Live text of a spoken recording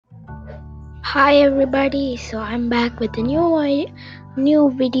Hi everybody, so I'm back with a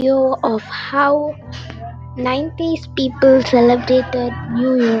new video of how 90s people celebrated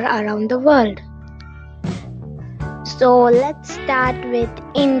New Year around the world. So let's start with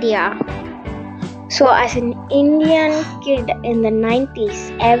India. So as an Indian kid in the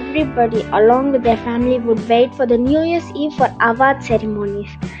 90s, everybody along with their family would wait for the New Year's Eve for Awad ceremonies.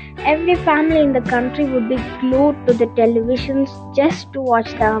 Every family in the country would be glued to the televisions just to watch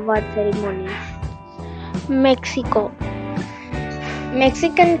the Awad ceremonies. Mexico.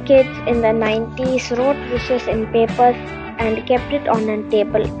 Mexican kids in the 90s wrote wishes in papers and kept it on a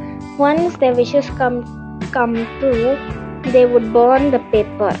table. Once their wishes come true, they would burn the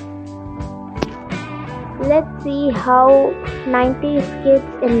paper. Let's see how 90s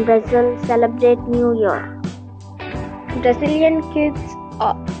kids in Brazil celebrate New Year. Brazilian kids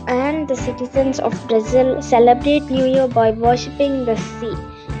and the citizens of Brazil celebrate New Year by worshipping the sea.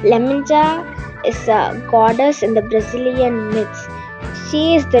 Lemija is a goddess in the Brazilian myths.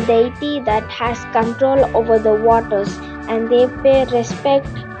 She is the deity that has control over the waters, and they pay respect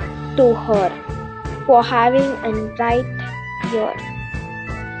to her for having a bright year.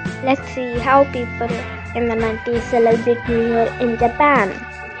 Let's see how people in the 90s celebrate New Year in Japan.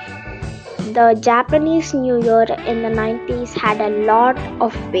 The Japanese New Year in the 90s had a lot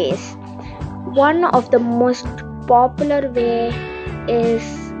of ways. One of the most popular way is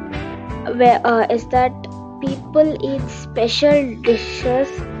that people eat special dishes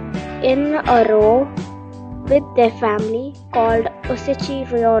in a row with their family called osechi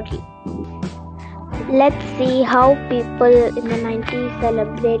ryori. Let's see how people in the 90s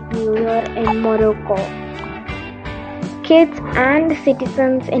celebrate New Year in Morocco. Kids and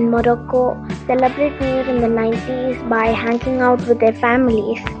citizens in Morocco celebrate New Year in the 90s by hanging out with their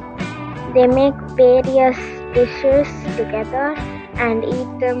families. They make various dishes together and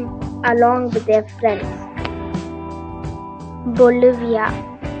eat them along with their friends. Bolivia.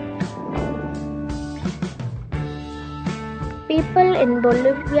 People in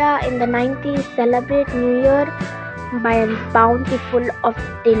Bolivia in the 90s celebrate New Year by a bountiful of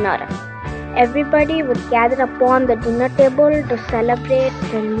dinner. Everybody would gather upon the dinner table to celebrate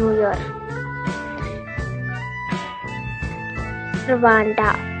the New Year.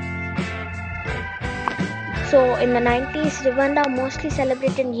 Rwanda. So in the 90s, Rwanda mostly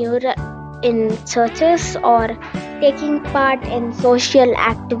celebrated New Year in churches or taking part in social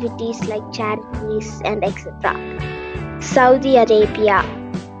activities like charities and etc. Saudi Arabia.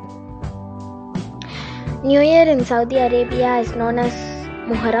 New Year in Saudi Arabia is known as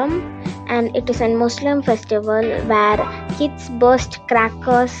Muharram, and it is a Muslim festival where kids burst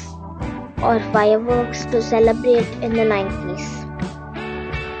crackers or fireworks to celebrate in the 90s.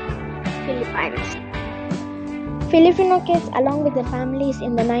 Philippines. Filipino kids along with their families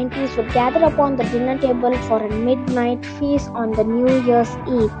in the 90s would gather upon the dinner table for a midnight feast on the New Year's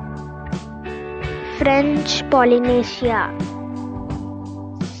Eve. French Polynesia.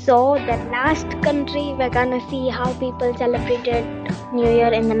 So the last country we're gonna see how people celebrated New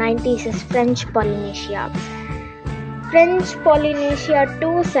Year in the 90s is French Polynesia. French Polynesia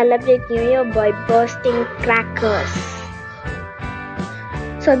too celebrate New Year by bursting crackers.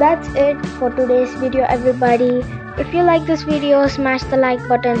 So that's it for today's video, everybody. If you like this video, smash the like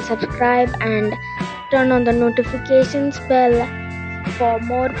button, subscribe and turn on the notifications bell for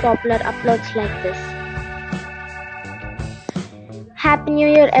more popular uploads like this. Happy New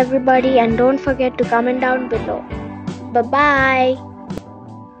Year everybody, and don't forget to comment down below. Bye bye.